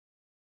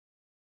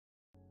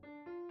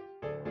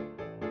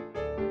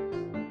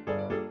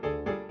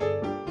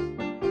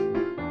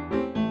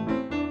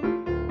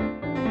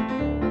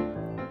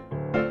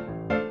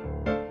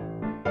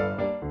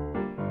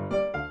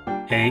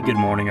Hey, good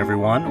morning,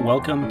 everyone.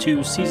 Welcome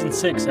to Season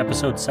 6,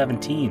 Episode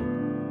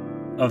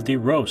 17 of the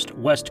Roast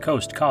West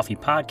Coast Coffee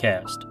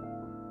Podcast.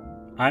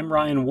 I'm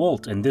Ryan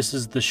Wolt, and this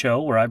is the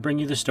show where I bring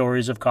you the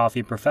stories of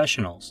coffee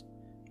professionals,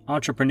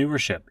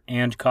 entrepreneurship,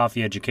 and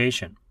coffee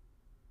education.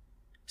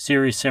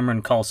 Siri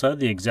Simran Khalsa,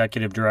 the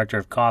Executive Director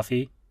of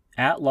Coffee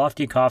at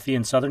Lofty Coffee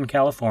in Southern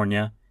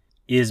California,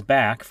 is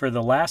back for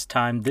the last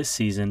time this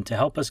season to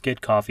help us get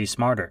coffee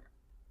smarter.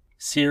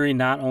 Siri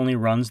not only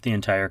runs the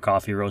entire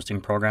coffee roasting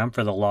program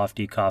for the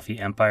Lofty Coffee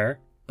Empire,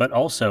 but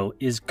also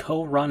is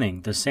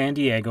co-running the San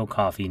Diego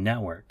Coffee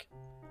Network.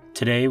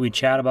 Today we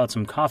chat about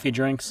some coffee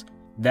drinks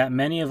that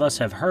many of us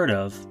have heard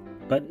of,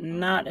 but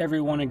not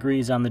everyone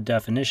agrees on the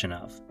definition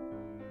of.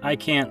 I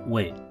can't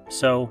wait,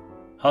 so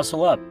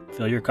hustle up,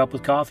 fill your cup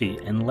with coffee,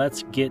 and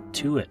let's get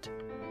to it.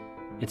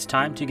 It's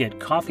time to get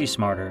coffee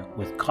smarter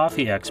with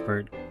coffee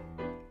expert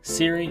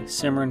Siri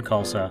Simran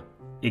Khalsa,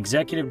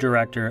 Executive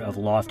Director of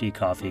Lofty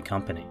Coffee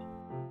Company.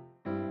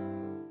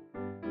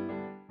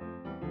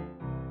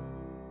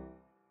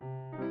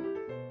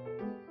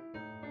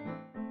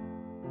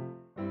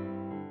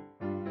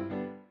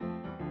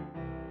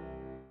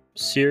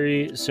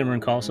 Siri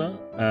Simran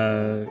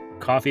Khalsa,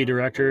 Coffee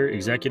Director,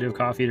 Executive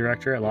Coffee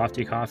Director at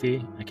Lofty Coffee.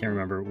 I can't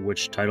remember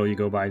which title you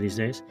go by these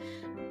days.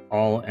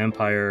 All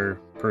Empire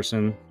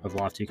person of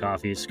Lofty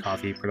Coffee's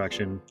coffee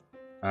production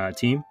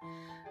team.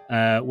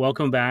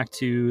 Welcome back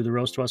to the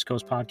Roast West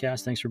Coast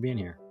podcast. Thanks for being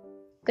here.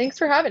 Thanks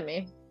for having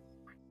me.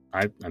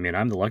 I mean,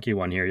 I'm the lucky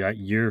one here.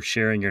 You're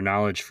sharing your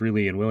knowledge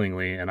freely and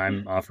willingly, and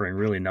I'm offering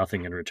really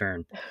nothing in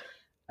return.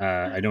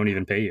 I don't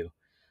even pay you.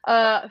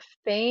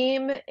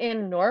 Fame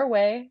in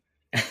Norway.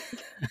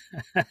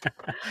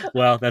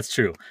 Well, that's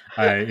true.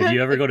 If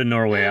you ever go to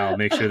Norway, I'll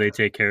make sure they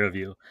take care of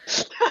you.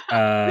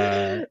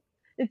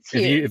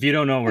 If you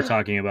don't know what we're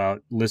talking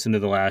about, listen to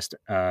the last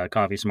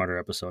Coffee Smarter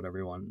episode,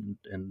 everyone,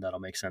 and that'll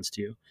make sense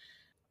to you.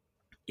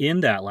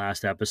 In that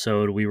last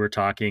episode, we were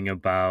talking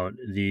about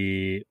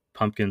the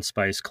pumpkin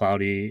spice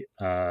cloudy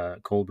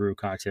cold brew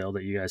cocktail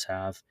that you guys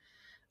have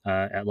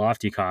at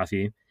Lofty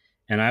Coffee.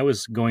 And I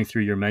was going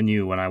through your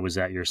menu when I was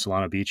at your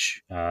Solana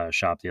Beach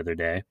shop the other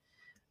day,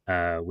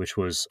 which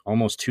was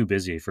almost too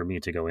busy for me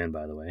to go in,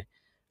 by the way.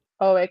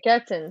 Oh, it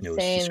gets insane. It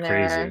was just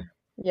crazy. There.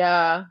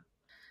 Yeah.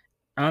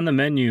 On the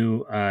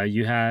menu,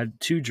 you had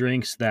two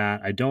drinks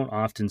that I don't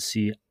often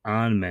see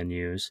on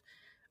menus,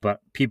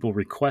 but people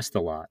request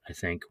a lot, I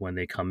think, when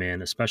they come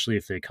in, especially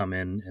if they come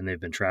in and they've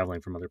been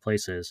traveling from other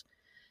places,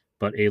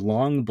 but a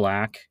long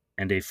black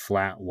and a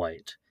flat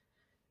white.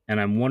 And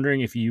I'm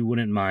wondering if you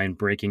wouldn't mind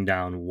breaking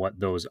down what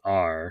those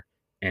are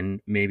and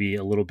maybe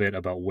a little bit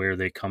about where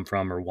they come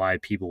from or why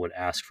people would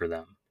ask for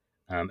them,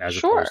 as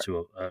opposed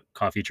to a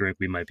coffee drink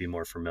we might be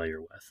more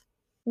familiar with.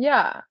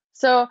 Yeah.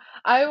 So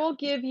I will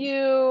give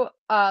you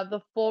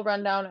the full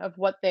rundown of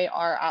what they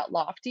are at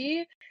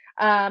Lofty.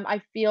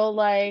 I feel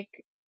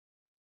like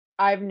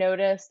I've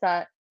noticed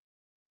that,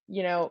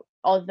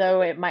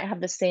 although it might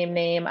have the same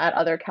name at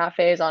other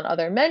cafes on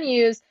other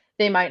menus,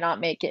 they might not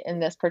make it in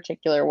this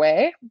particular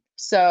way.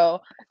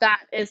 So that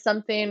is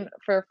something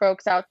for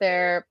folks out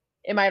there.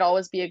 It might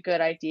always be a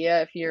good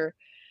idea if you're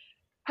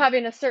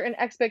having a certain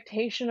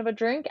expectation of a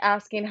drink,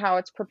 asking how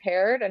it's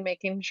prepared and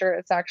making sure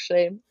it's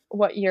actually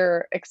what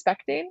you're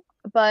expecting.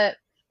 But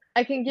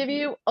I can give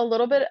you a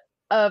little bit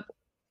of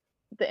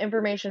the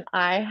information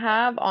I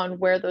have on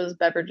where those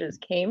beverages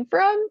came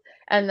from.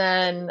 And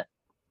then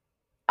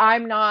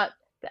I'm not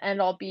the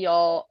end all be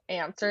all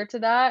answer to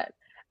that,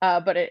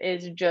 but it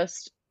is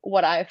just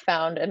what I've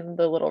found and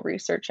the little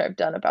research I've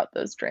done about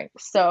those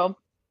drinks. So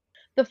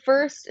the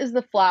first is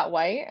the flat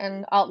white,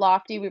 and at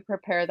Lofty, we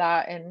prepare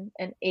that in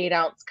an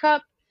 8-ounce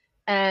cup.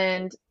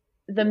 And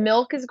the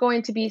milk is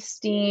going to be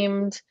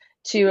steamed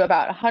to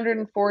about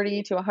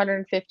 140 to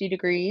 150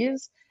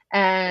 degrees,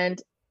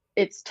 and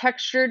it's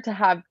textured to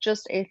have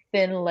just a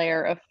thin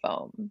layer of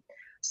foam.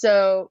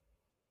 So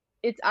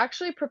it's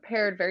actually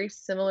prepared very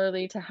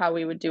similarly to how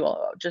we would do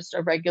just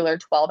a regular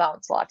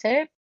 12-ounce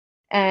latte.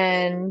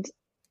 And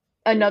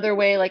another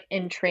way, like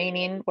in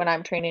training, when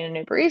I'm training a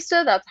new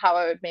barista, that's how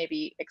I would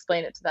maybe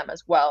explain it to them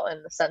as well,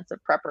 in the sense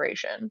of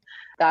preparation,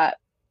 that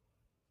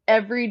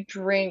every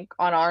drink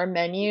on our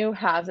menu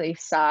has a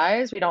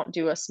size. We don't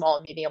do a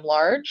small, medium,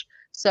 large.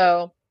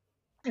 So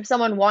if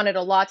someone wanted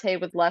a latte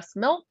with less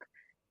milk,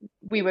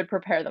 we would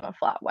prepare them a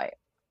flat white.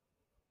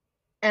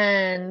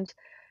 And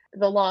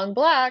the long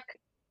black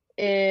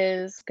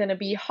is going to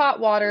be hot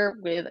water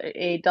with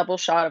a double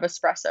shot of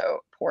espresso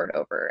poured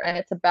over. And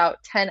it's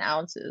about 10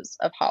 ounces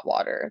of hot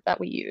water that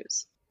we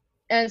use.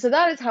 And so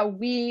that is how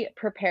we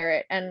prepare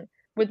it. And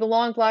with the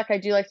long black, I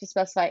do like to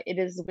specify it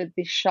is with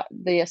the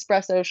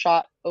espresso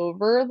shot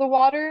over the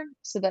water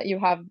so that you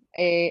have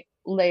a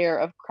layer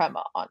of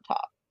crema on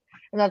top.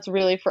 And that's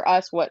really, for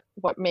us, what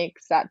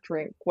makes that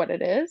drink what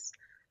it is.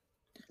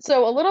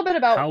 So a little bit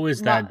about how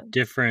is that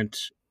different?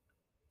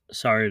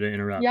 Sorry to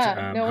interrupt.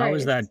 Yeah, no worries. How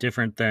is that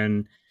different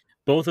than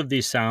both of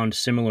these? Sound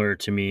similar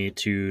to me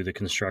to the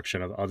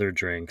construction of other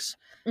drinks.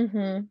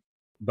 Mm-hmm.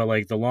 But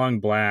like the long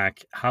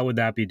black, how would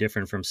that be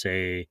different from,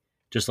 say,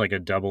 just like a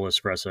double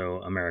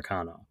espresso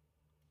Americano?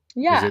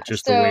 Is Yeah, it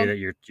just the way so that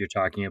you're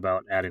talking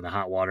about adding the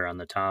hot water on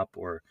the top,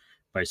 or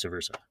vice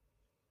versa?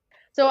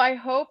 so I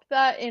hope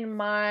that in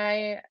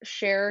my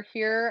share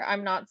here,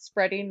 I'm not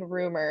spreading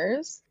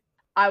rumors.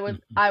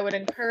 Mhm. I would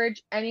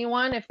encourage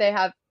anyone if they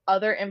have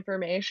other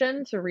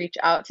information to reach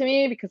out to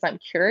me because I'm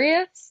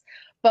curious.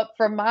 But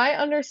from my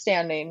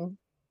understanding,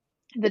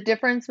 the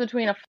difference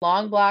between a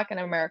long black and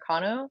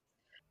Americano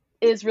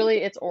is really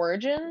its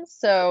origins.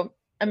 So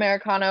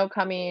Americano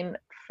coming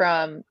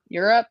from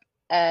Europe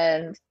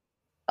and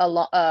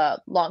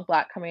long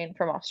black coming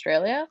from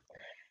Australia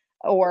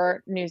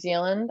or New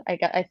Zealand.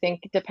 I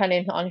think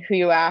depending on who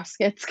you ask,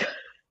 it's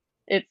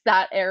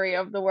that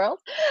area of the world.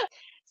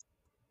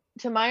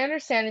 To my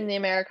understanding, the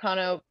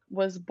Americano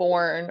was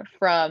born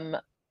from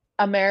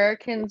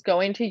Americans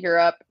going to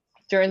Europe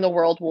during the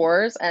World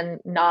Wars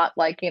and not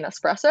liking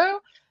espresso,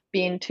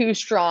 being too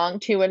strong,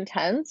 too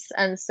intense.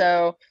 And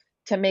so,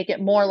 to make it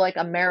more like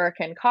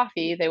American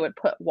coffee, they would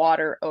put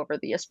water over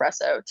the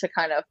espresso to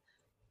kind of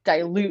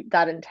dilute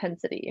that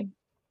intensity.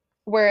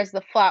 Whereas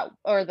the flat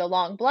or the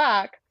long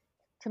black,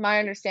 to my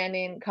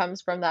understanding,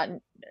 comes from that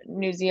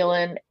New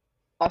Zealand,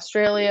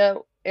 Australia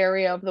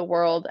area of the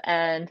world.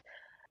 And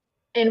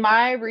in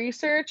my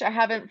research, I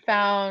haven't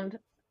found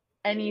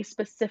any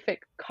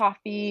specific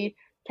coffee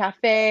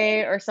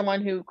cafe or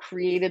someone who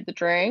created the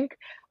drink,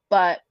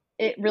 but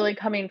it really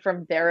coming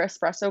from their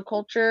espresso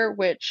culture,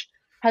 which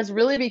has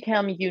really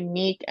become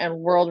unique and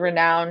world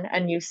renowned.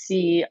 And you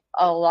see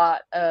a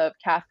lot of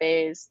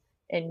cafes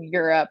in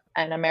Europe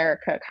and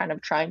America kind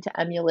of trying to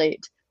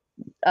emulate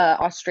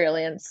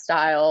Australian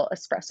style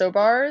espresso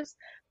bars.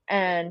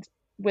 And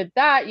with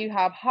that, you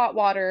have hot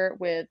water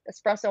with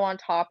espresso on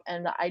top.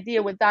 And the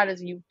idea with that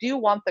is you do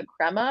want the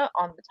crema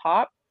on the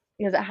top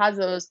because it has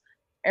those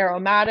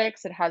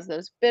aromatics, it has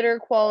those bitter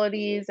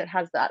qualities, it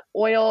has that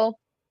oil.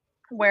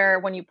 Where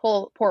when you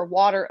pour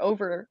water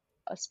over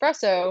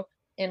espresso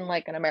in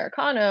like an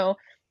Americano,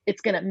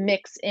 it's going to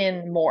mix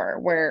in more.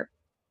 Where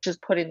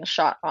just putting the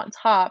shot on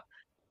top,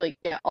 like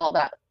get all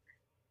that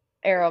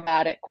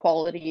aromatic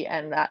quality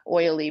and that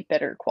oily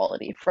bitter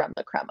quality from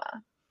the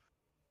crema.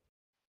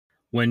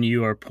 When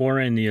you are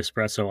pouring the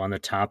espresso on the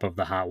top of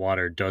the hot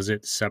water, does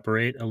it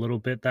separate a little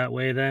bit that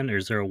way then? Or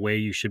is there a way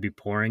you should be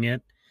pouring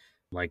it,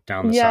 like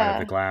down the side of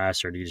the Yeah.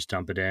 glass, or do you just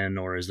dump it in,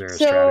 or is there a So,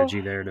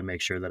 strategy there to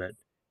make sure that it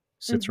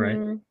sits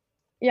right? mhm.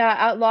 Yeah,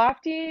 at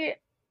Lofty,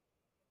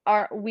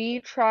 our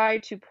we try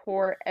to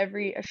pour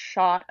every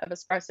shot of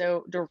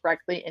espresso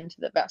directly into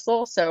the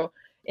vessel. So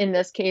in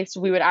this case,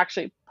 we would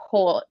actually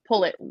pull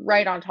it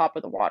right on top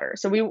of the water.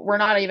 So we're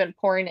not even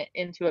pouring it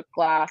into a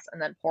glass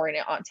and then pouring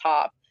it on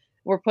top.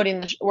 We're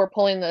pulling the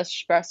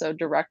espresso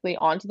directly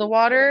onto the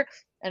water,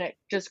 and it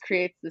just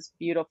creates this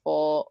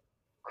beautiful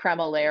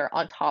crema layer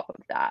on top of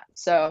that.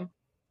 So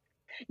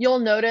you'll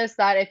notice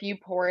that if you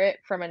pour it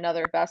from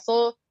another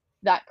vessel,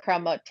 that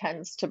crema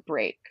tends to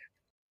break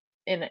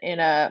in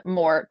a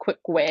more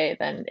quick way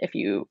than if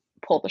you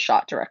pull the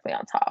shot directly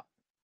on top.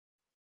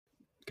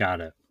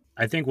 Got it.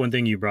 I think one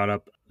thing you brought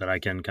up that I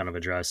can kind of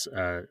address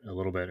a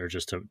little bit, or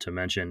just to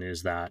mention,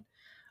 is that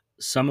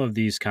some of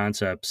these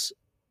concepts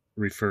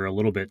refer a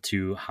little bit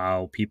to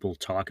how people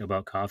talk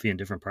about coffee in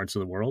different parts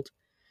of the world.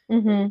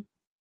 Mhm.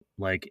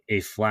 Like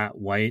a flat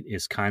white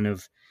is kind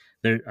of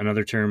there.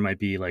 Another term might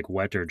be like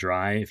wet or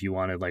dry if you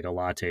wanted like a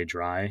latte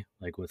dry,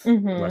 like with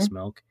less Mhm.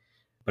 milk.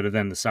 But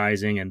then the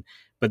sizing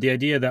but the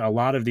idea that a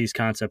lot of these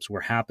concepts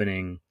were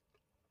happening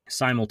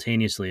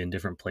simultaneously in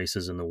different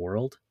places in the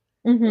world.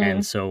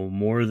 And Mhm. so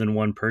more than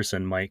one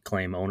person might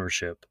claim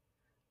ownership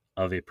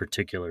of a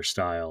particular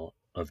style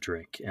of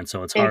drink. And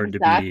so it's hard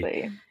to be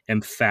Exactly.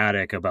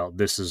 emphatic about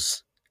this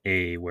is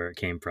where it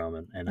came from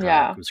and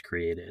how it Yeah. was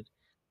created.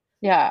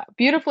 Yeah.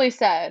 Beautifully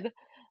said.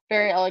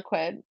 Very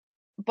eloquent,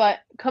 but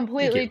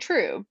Thank completely you.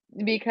 true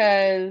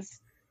because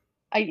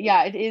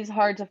it is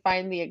hard to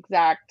find the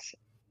exact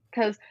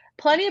because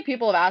plenty of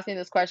people have asked me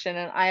this question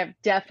and I have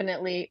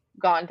definitely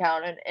gone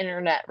down an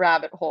internet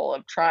rabbit hole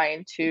of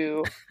trying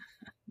to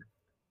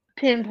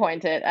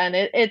pinpoint it, and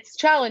it's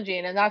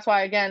challenging, and that's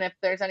why, again, if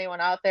there's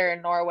anyone out there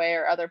in Norway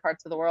or other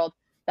parts of the world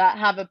that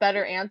have a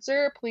better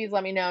answer, please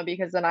let me know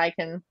because then I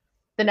can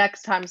the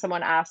next time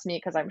someone asks me,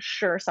 because I'm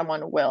sure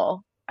someone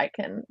will, I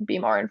can be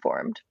more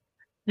informed.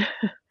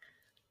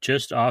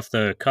 Just off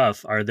the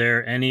cuff, are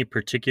there any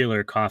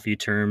particular coffee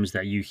terms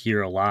that you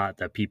hear a lot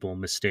that people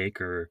mistake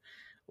or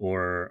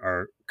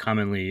are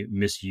commonly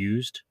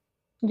misused?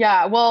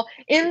 Yeah, well,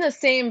 in the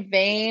same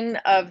vein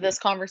of this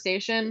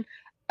conversation,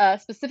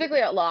 specifically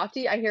at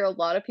Lofty, I hear a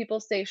lot of people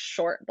say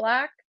short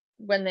black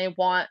when they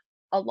want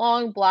a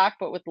long black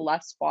but with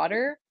less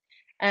water.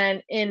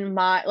 And in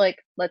my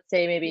like, let's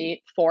say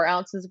maybe 4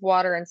 ounces of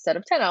water instead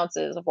of 10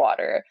 ounces of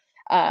water.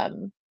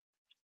 Um,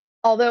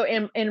 Although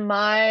in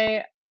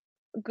my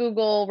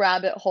Google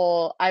rabbit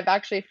hole, I've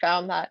actually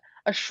found that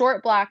a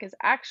short black is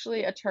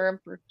actually a term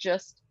for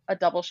just a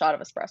double shot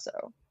of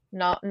espresso,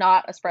 not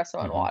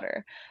espresso and Hmm.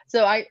 water.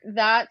 So I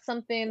that's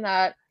something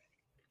that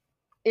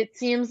it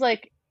seems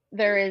like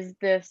there is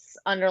this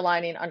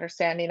underlining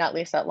understanding, at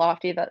least at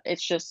Lofty, that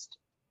it's just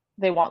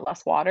they want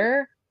less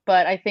water.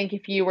 But I think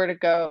if you were to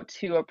go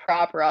to a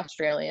proper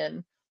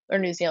Australian or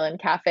New Zealand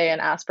cafe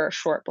and ask for a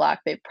short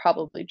black, they'd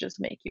probably just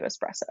make you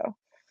espresso.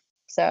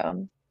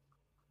 So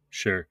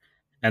Sure.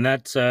 And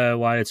that's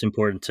why it's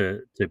important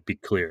to be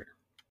clear.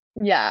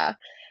 yeah.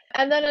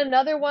 And then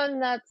another one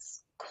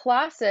that's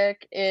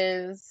classic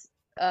is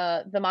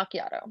the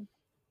macchiato.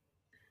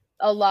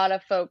 A lot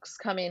of folks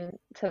coming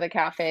to the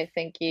cafe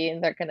thinking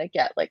they're going to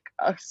get like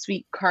a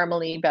sweet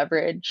caramely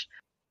beverage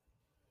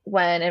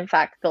when in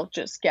fact they'll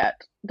just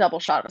get double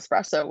shot of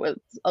espresso with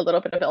a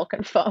little bit of milk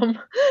and foam.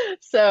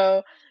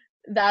 So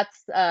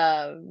that's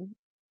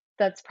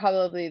that's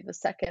probably the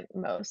second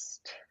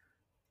most.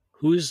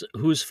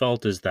 Whose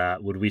fault is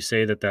that? Would we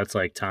say that that's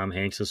like Tom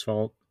Hanks's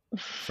fault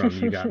from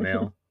You Got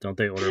Mail? Don't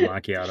they order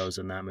macchiatos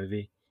in that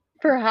movie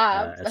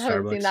Perhaps. at I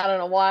haven't seen Starbucks? that in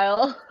a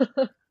while.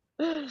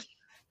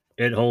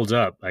 It holds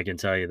up, I can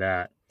tell you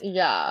that.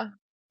 Yeah.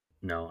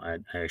 No, I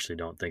actually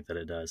don't think that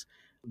it does.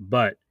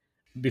 But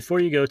before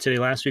you go today,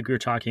 last week we were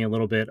talking a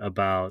little bit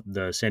about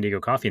the San Diego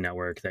Coffee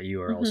Network that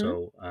you are Mhm.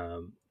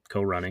 also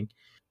co-running.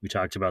 We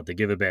talked about the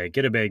Give a Bag,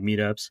 Get a Bag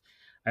meetups.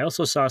 I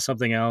also saw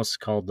something else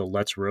called the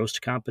Let's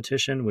Roast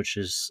competition, which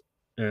is,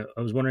 I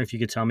was wondering if you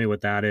could tell me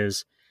what that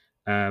is.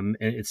 And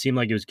it seemed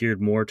like it was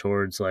geared more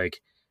towards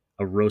like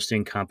a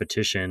roasting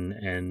competition.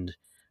 And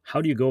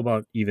how do you go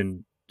about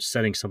even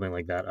setting something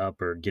like that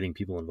up or getting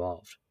people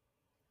involved?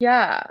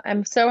 Yeah,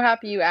 I'm so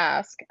happy you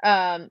asked.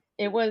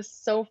 It was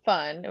so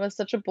fun. It was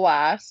such a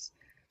blast.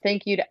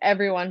 Thank you to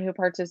everyone who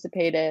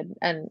participated,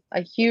 and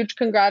a huge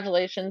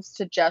congratulations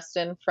to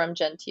Justin from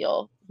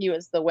Gentile. He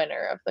was the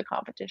winner of the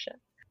competition.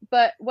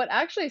 But what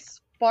actually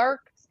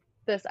sparked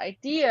this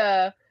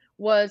idea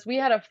was we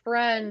had a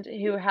friend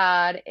who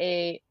had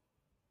a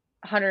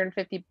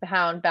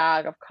 150-pound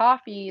bag of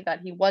coffee that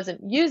he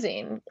wasn't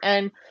using,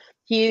 and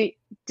he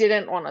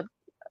didn't want to,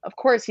 of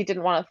course, he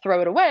didn't want to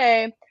throw it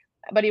away,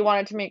 but he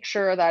wanted to make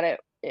sure that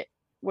it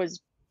was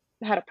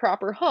had a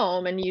proper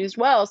home and used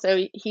well.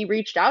 So he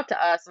reached out to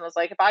us and was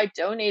like, if I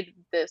donated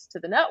this to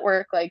the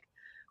network, like,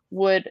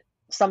 would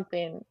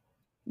something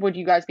would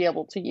you guys be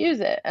able to use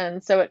it?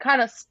 And so it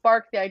kind of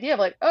sparked the idea of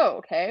like, oh,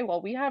 okay,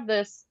 well, we have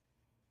this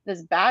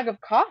bag of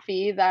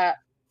coffee that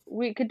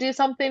we could do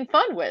something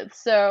fun with.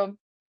 So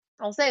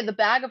I'll say the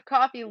bag of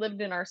coffee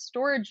lived in our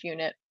storage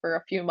unit for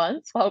a few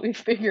months while we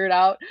figured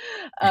out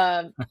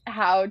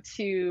how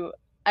to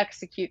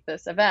execute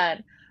this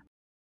event.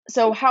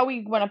 So, how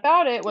we went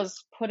about it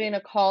was putting a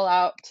call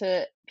out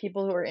to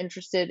people who are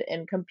interested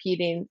in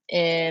competing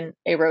in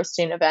a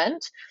roasting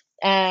event.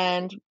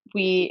 And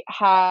we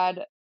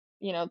had,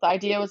 the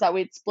idea was that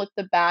we'd split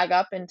the bag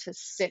up into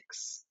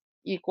six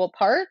equal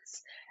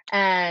parts,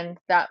 and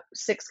that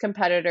six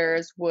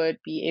competitors would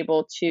be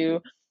able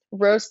to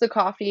roast the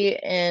coffee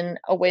in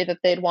a way that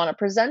they'd want to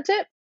present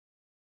it.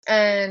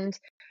 And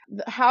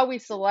how we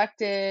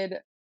selected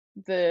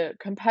the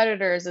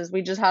competitors is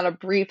we just had a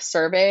brief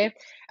survey.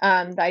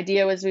 The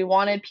idea was we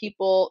wanted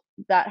people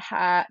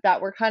that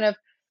were kind of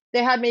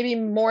they had maybe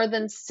more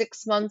than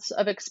 6 months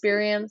of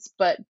experience,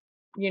 but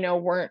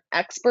weren't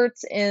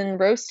experts in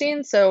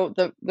roasting. So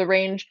the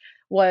range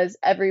was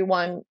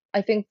everyone.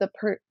 I think the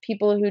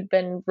people who'd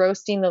been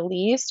roasting the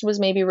least was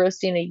maybe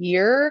roasting a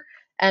year,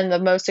 and the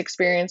most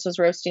experience was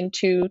roasting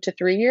 2 to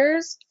 3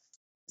 years.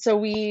 So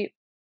we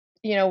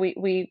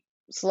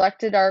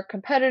selected our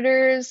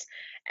competitors,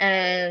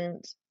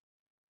 and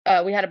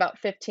we had about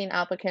 15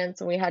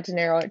 applicants, and we had to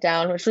narrow it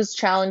down, which was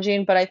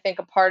challenging. But I think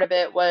a part of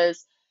it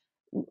was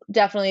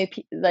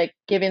definitely like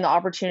giving the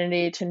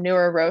opportunity to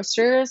newer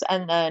roasters,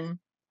 and then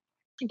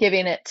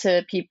giving it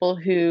to people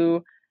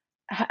who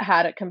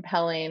had a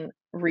compelling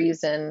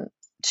reason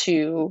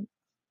to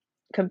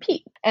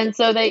compete. And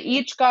so they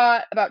each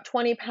got about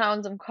 20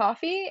 pounds of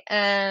coffee,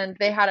 and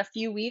they had a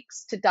few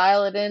weeks to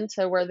dial it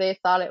into where they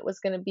thought it was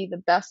going to be the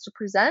best to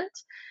present.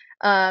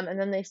 And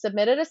then they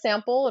submitted a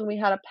sample, and we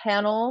had a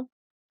panel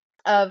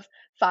of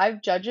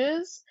 5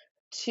 judges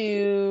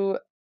to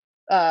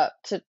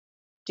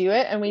do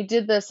it. And we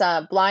did this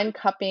blind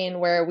cupping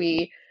where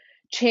we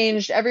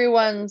changed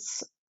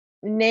everyone's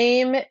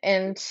name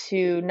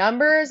into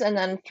numbers, and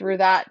then through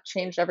that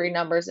changed every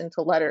numbers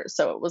into letters.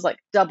 So it was like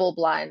double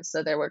blind.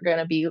 So there were going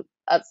to be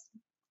a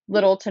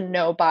little to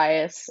no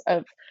bias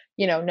of,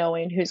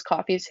 knowing whose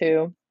coffee's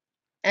who.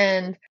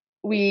 And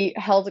we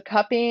held a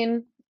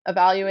cupping,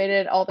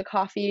 evaluated all the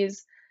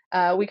coffees.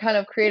 We kind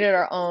of created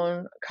our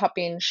own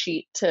cupping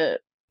sheet to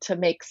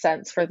make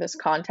sense for this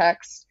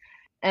context.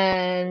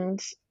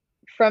 And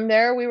from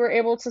there, we were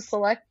able to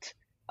select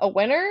a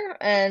winner,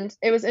 and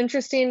it was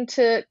interesting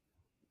to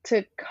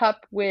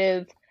cup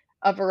with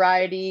a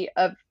variety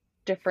of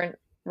different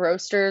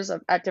roasters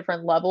at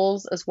different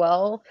levels as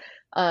well,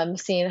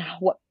 seeing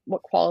what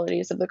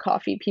qualities of the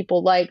coffee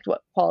people liked,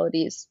 what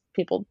qualities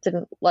people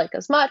didn't like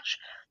as much.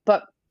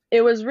 But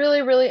it was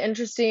really, really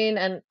interesting.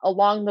 And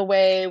along the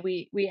way,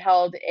 we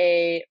held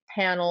a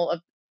panel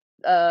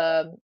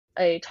of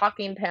a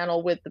talking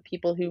panel with the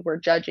people who were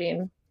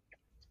judging.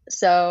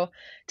 So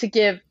to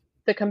give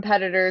the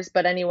competitors,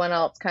 but anyone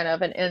else, kind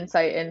of an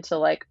insight into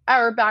like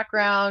our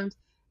background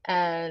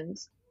and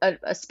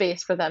a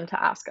space for them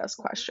to ask us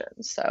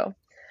questions. So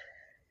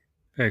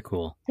Very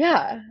cool.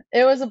 yeah,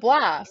 it was a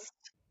blast.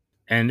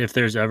 And if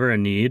there's ever a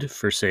need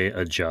for, say,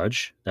 a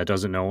judge that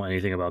doesn't know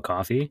anything about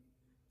coffee,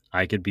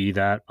 I could be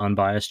that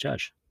unbiased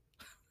judge.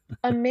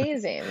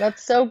 Amazing.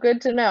 That's so good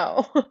to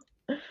know.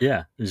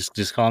 Yeah,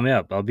 just call me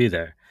up. I'll be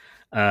there.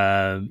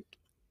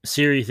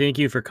 Siri, thank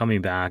you for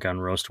coming back on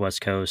Roast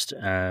West Coast.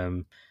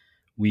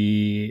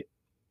 We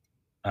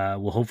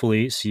will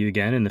hopefully see you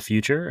again in the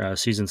future.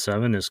 Season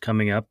 7 is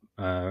coming up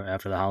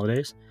after the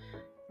holidays.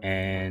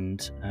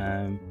 And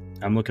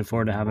I'm looking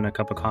forward to having a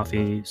cup of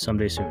coffee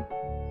someday soon.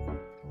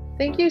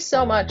 Thank you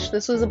so much.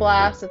 This was a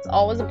blast. It's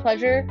always a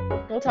pleasure.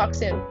 We'll talk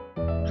soon.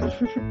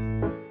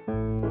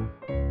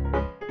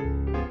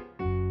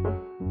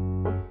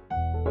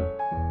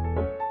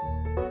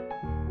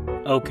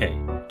 Okay,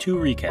 to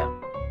recap.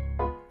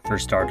 For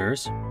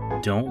starters,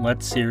 don't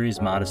let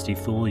Siri's modesty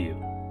fool you.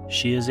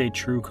 She is a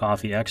true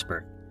coffee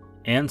expert,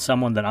 and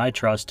someone that I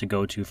trust to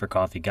go to for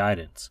coffee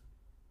guidance.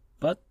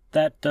 But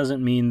that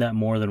doesn't mean that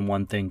more than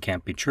one thing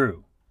can't be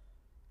true.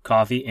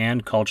 Coffee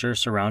and culture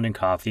surrounding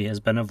coffee has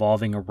been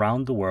evolving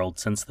around the world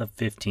since the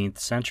 15th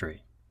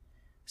century.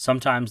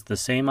 Sometimes the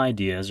same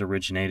ideas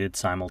originated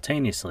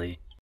simultaneously,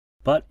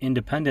 but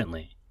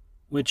independently,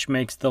 which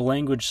makes the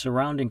language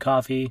surrounding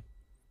coffee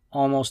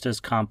almost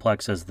as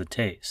complex as the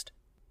taste.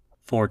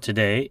 For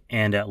today,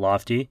 and at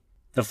Lofty,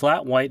 the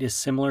flat white is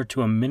similar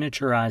to a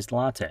miniaturized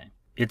latte.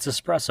 It's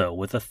espresso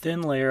with a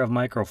thin layer of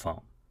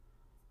microfoam.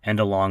 And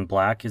a long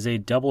black is a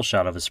double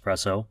shot of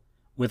espresso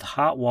with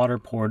hot water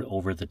poured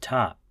over the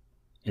top.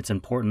 It's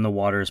important the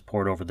water is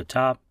poured over the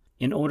top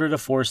in order to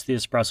force the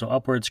espresso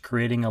upwards,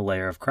 creating a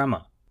layer of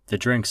crema, the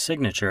drink's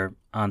signature,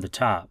 on the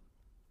top.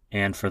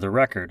 And for the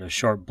record, a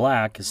short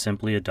black is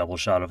simply a double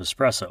shot of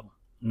espresso,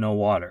 no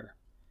water.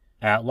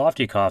 At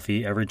Lofty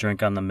Coffee, every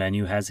drink on the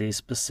menu has a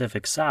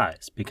specific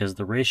size because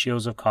the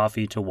ratios of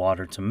coffee to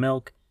water to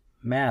milk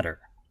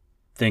matter.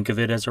 Think of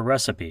it as a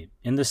recipe,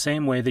 in the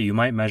same way that you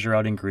might measure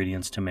out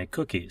ingredients to make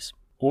cookies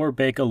or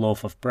bake a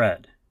loaf of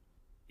bread.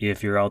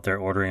 If you're out there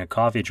ordering a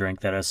coffee drink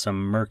that has some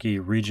murky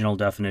regional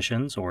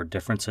definitions or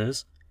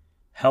differences,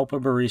 help a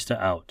barista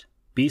out.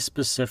 Be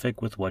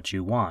specific with what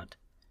you want.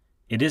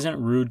 It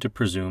isn't rude to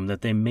presume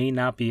that they may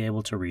not be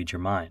able to read your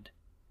mind.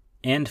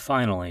 And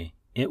finally,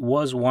 it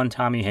was one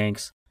Tommy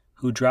Hanks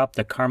who dropped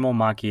the caramel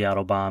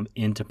macchiato bomb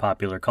into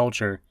popular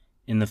culture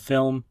in the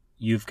film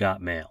You've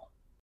Got Mail.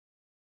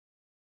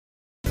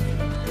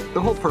 The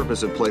whole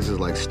purpose of places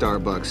like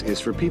Starbucks is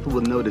for people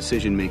with no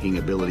decision-making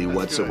ability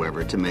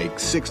whatsoever to make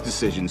 6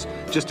 decisions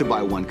just to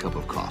buy 1 cup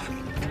of coffee.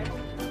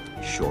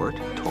 Short,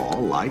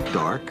 tall, light,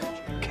 dark,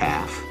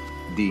 calf,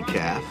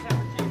 decaf,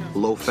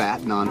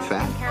 low-fat,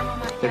 non-fat,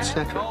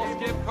 etc.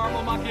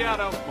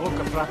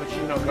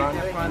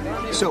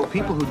 So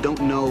people who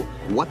don't know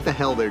what the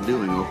hell they're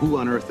doing or who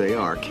on earth they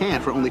are can,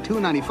 for only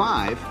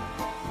 $2.95,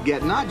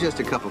 get not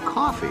just a cup of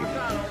coffee,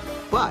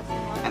 but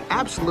an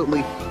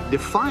absolutely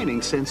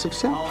defining sense of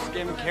self. Tall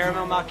skim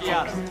caramel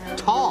macchiato.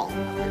 Tall,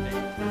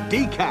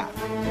 decaf,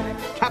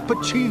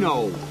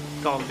 cappuccino.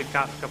 Tall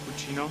decaf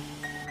cappuccino.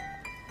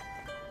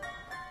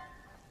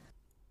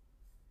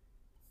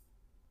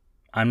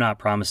 I'm not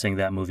promising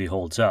that movie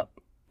holds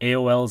up.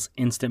 AOL's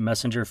Instant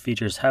Messenger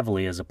features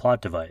heavily as a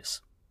plot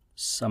device.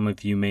 Some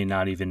of you may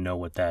not even know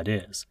what that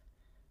is.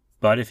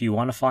 But if you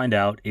want to find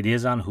out, it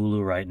is on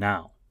Hulu right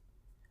now.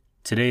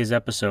 Today's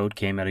episode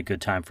came at a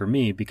good time for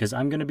me because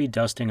I'm going to be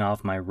dusting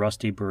off my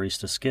rusty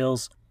barista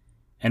skills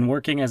and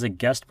working as a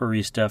guest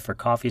barista for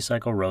Coffee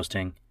Cycle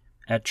Roasting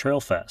at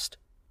Trailfest,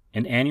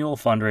 an annual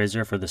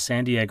fundraiser for the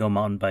San Diego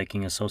Mountain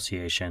Biking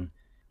Association,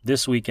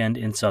 this weekend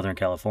in Southern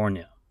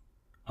California.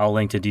 I'll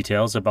link to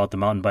details about the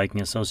Mountain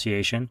Biking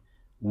Association,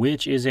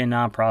 which is a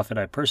nonprofit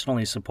I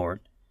personally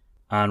support,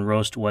 on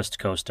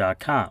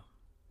roastwestcoast.com,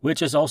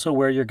 which is also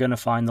where you're going to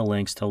find the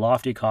links to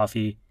Lofty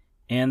Coffee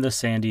and the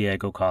San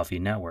Diego Coffee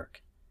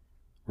Network.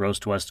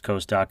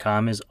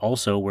 RoastWestCoast.com is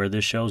also where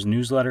this show's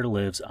newsletter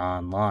lives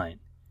online.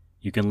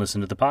 You can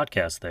listen to the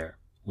podcast there,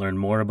 learn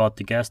more about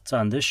the guests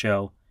on this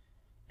show,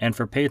 and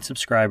for paid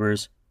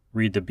subscribers,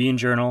 read the Bean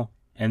Journal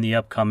and the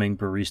upcoming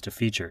barista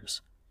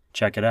features.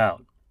 Check it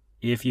out.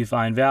 If you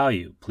find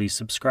value, please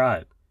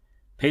subscribe.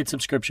 Paid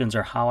subscriptions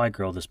are how I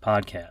grow this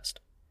podcast.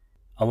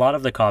 A lot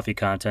of the coffee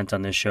content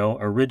on this show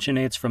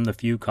originates from the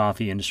few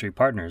coffee industry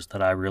partners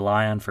that I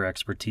rely on for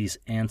expertise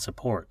and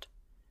support.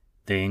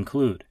 They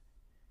include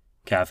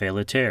Café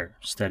Laterre,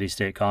 Steady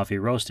State Coffee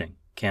Roasting,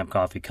 Camp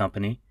Coffee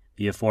Company,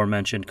 the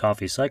aforementioned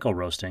Coffee Cycle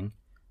Roasting,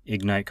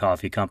 Ignite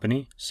Coffee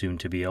Company, soon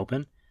to be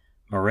open,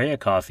 Maria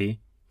Coffee,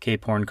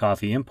 Cape Horn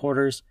Coffee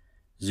Importers,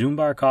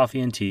 Zumbar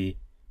Coffee and Tea,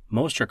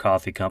 Mostra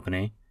Coffee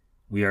Company.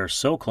 We are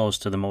so close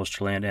to the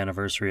Mosterland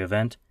anniversary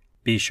event.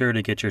 Be sure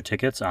to get your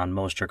tickets on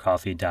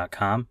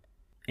mostercoffee.com,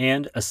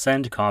 and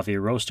Ascend Coffee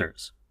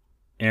Roasters.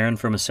 Aaron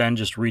from Ascend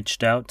just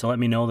reached out to let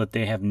me know that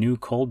they have new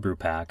cold brew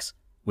packs,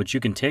 which you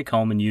can take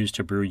home and use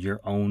to brew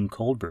your own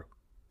cold brew.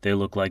 They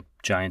look like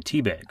giant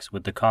tea bags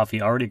with the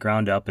coffee already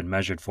ground up and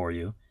measured for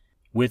you,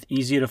 with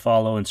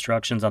easy-to-follow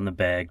instructions on the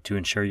bag to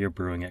ensure you're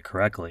brewing it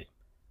correctly.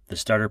 The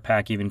starter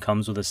pack even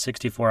comes with a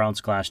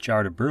 64-ounce glass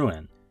jar to brew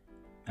in.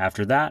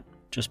 After that,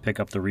 just pick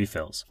up the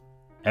refills.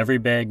 Every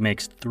bag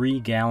makes 3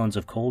 gallons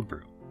of cold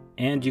brew,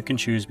 and you can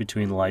choose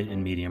between light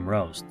and medium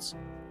roasts.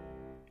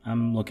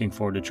 I'm looking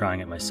forward to trying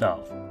it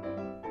myself.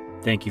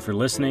 Thank you for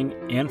listening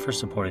and for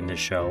supporting this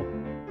show.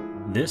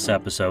 This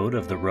episode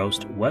of the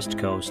Roast West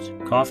Coast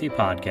Coffee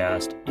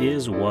Podcast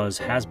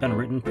has been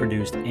written,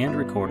 produced, and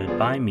recorded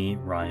by me,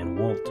 Ryan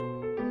Wolt.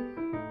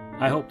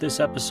 I hope this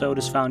episode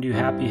has found you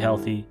happy,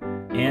 healthy,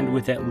 and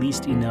with at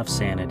least enough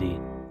sanity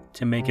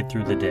to make it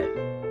through the day.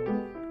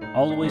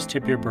 Always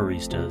tip your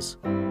baristas,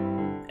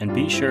 and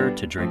be sure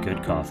to drink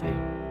good coffee.